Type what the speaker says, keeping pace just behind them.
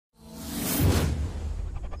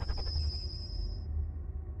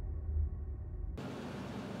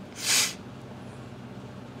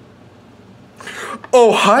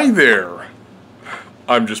Oh, hi there!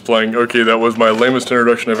 I'm just playing. Okay, that was my lamest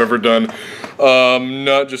introduction I've ever done.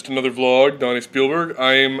 Not just another vlog, Donnie Spielberg.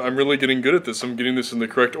 I'm really getting good at this. I'm getting this in the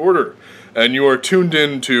correct order. And you are tuned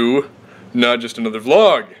in to Not Just Another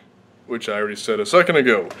Vlog, which I already said a second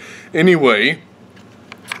ago. Anyway,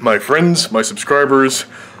 my friends, my subscribers,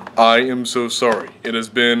 I am so sorry. It has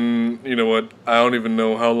been, you know what, I don't even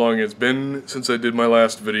know how long it's been since I did my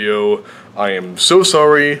last video. I am so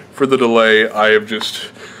sorry for the delay. I've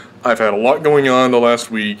had a lot going on the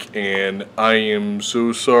last week, and I am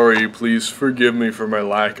so sorry. Please forgive me for my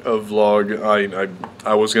lack of vlog.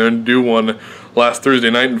 I was going to do one last Thursday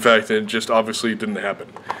night, in fact, and it just obviously didn't happen.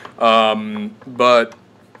 But,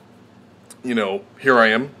 you know, here I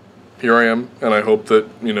am, and I hope that,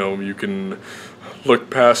 you know, you can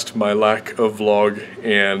look past my lack of vlog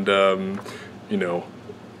and,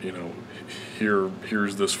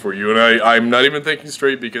 here's this for you. And I'm not even thinking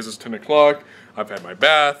straight because it's 10 o'clock. I've had my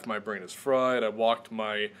bath, my brain is fried, I walked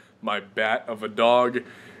my bat of a dog,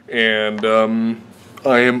 and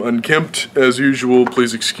I am unkempt as usual.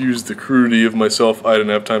 Please excuse the crudity of myself. I didn't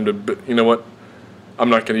have time to, you know what? I'm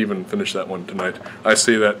not going to even finish that one tonight. I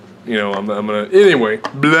say that, you know, I'm going to, anyway,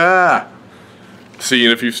 blah! See,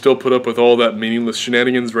 and if you still put up with all that meaningless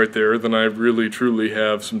shenanigans right there, then I really, truly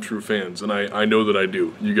have some true fans, and I know that I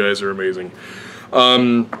do. You guys are amazing.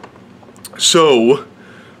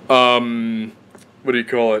 What do you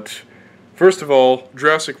call it? First of all,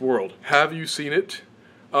 Jurassic World. Have you seen it?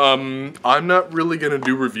 I'm not really going to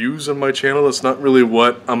do reviews on my channel. That's not really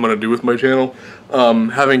what I'm going to do with my channel.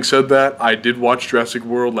 Having said that, I did watch Jurassic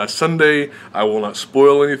World last Sunday. I will not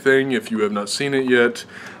spoil anything if you have not seen it yet.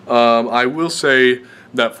 I will say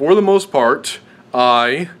that for the most part,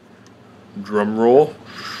 drum roll,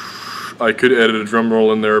 I could edit a drum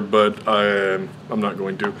roll in there, but I'm not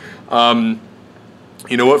going to.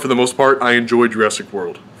 You know what, for the most part, I enjoyed Jurassic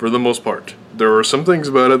World. For the most part. There were some things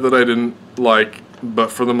about it that I didn't like,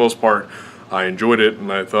 but for the most part, I enjoyed it,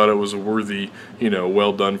 and I thought it was a worthy, you know,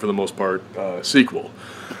 well done for the most part, sequel.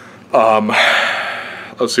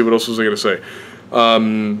 Let's see, what else was I going to say?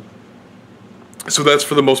 So that's,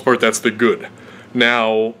 for the most part, that's the good.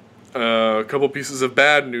 Now, a couple pieces of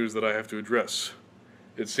bad news that I have to address.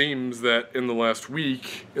 It seems that in the last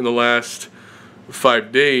week, in the last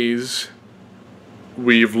 5 days,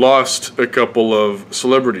 we've lost a couple of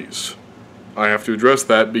celebrities. I have to address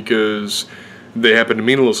that because they happen to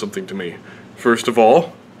mean a little something to me. First of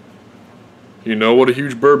all, you know what a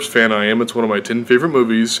huge Burbs fan I am. It's one of my 10 favorite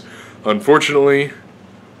movies. Unfortunately,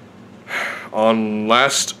 on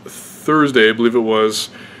last Thursday, I believe it was,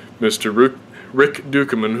 Mr. Rick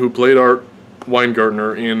Dukeman, who played Art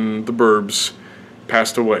Weingartner in The Burbs,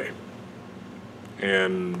 passed away.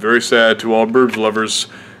 And very sad to all Burbs lovers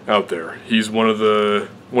out there. He's one of the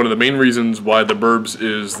main reasons why The Burbs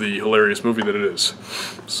is the hilarious movie that it is.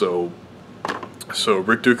 So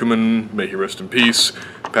Rick Dukeman, may he rest in peace,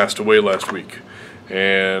 passed away last week.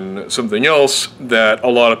 And something else that a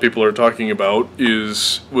lot of people are talking about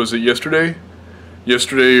is, was it yesterday?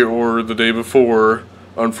 Yesterday or the day before,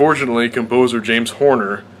 unfortunately, composer James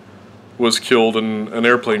Horner was killed in an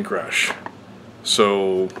airplane crash.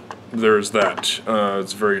 So there's that.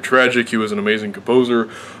 It's very tragic. He was an amazing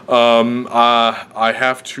composer. I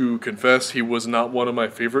have to confess, he was not one of my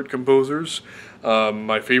favorite composers.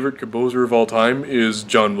 My favorite composer of all time is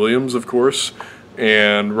John Williams, of course,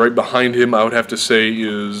 and right behind him I would have to say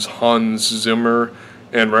is Hans Zimmer,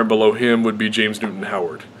 and right below him would be James Newton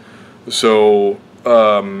Howard. So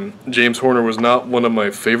James Horner was not one of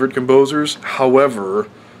my favorite composers. However,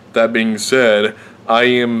 that being said, I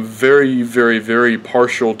am very, very, very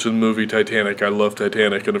partial to the movie Titanic. I love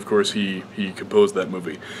Titanic, and of course he composed that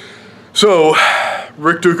movie. So,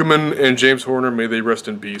 Rick Dukeman and James Horner, may they rest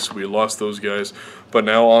in peace. We lost those guys. But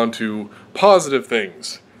now on to positive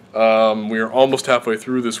things. We are almost halfway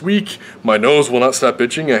through this week. My nose will not stop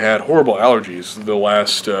itching. I had horrible allergies the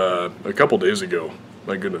last, a couple days ago.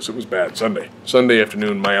 My goodness, it was bad. Sunday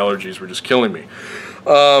afternoon, my allergies were just killing me.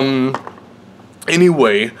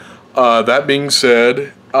 Anyway, that being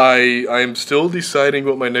said, I am still deciding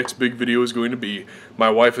what my next big video is going to be. My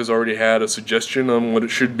wife has already had a suggestion on what it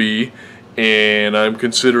should be, and I'm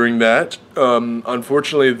considering that.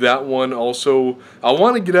 Unfortunately, that one also, I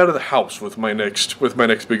want to get out of the house with my next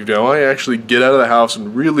big video. I want to actually get out of the house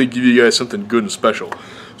and really give you guys something good and special.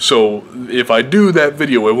 So if I do that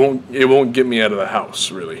video, it won't get me out of the house,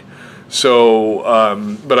 really. So,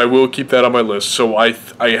 but I will keep that on my list. So I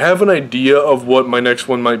have an idea of what my next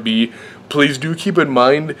one might be, Please do keep in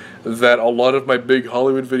mind that a lot of my big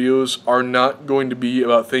Hollywood videos are not going to be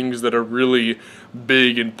about things that are really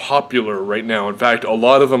big and popular right now. In fact, a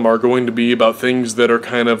lot of them are going to be about things that are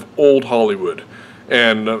kind of old Hollywood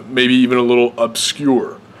and maybe even a little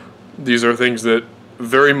obscure. These are things that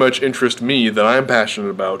very much interest me, that I'm passionate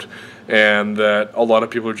about, and that a lot of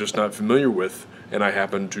people are just not familiar with, and I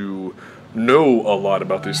happen to know a lot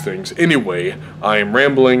about these things. Anyway, I am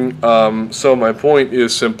rambling, so my point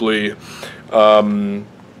is simply, I'm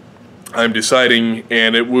deciding,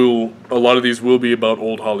 and a lot of these will be about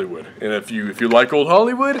old Hollywood. And if you like old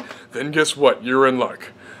Hollywood, then guess what? You're in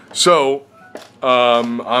luck. So,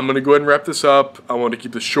 I'm going to go ahead and wrap this up. I want to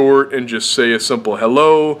keep this short and just say a simple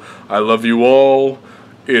hello. I love you all.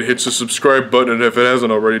 It hits the subscribe button, and if it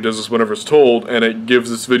hasn't already, it does this whenever it's told, and it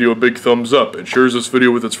gives this video a big thumbs up. It shares this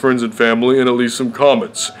video with its friends and family, and it leaves some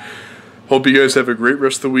comments. Hope you guys have a great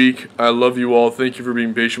rest of the week. I love you all. Thank you for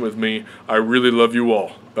being patient with me. I really love you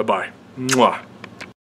all. Bye-bye. Mwah.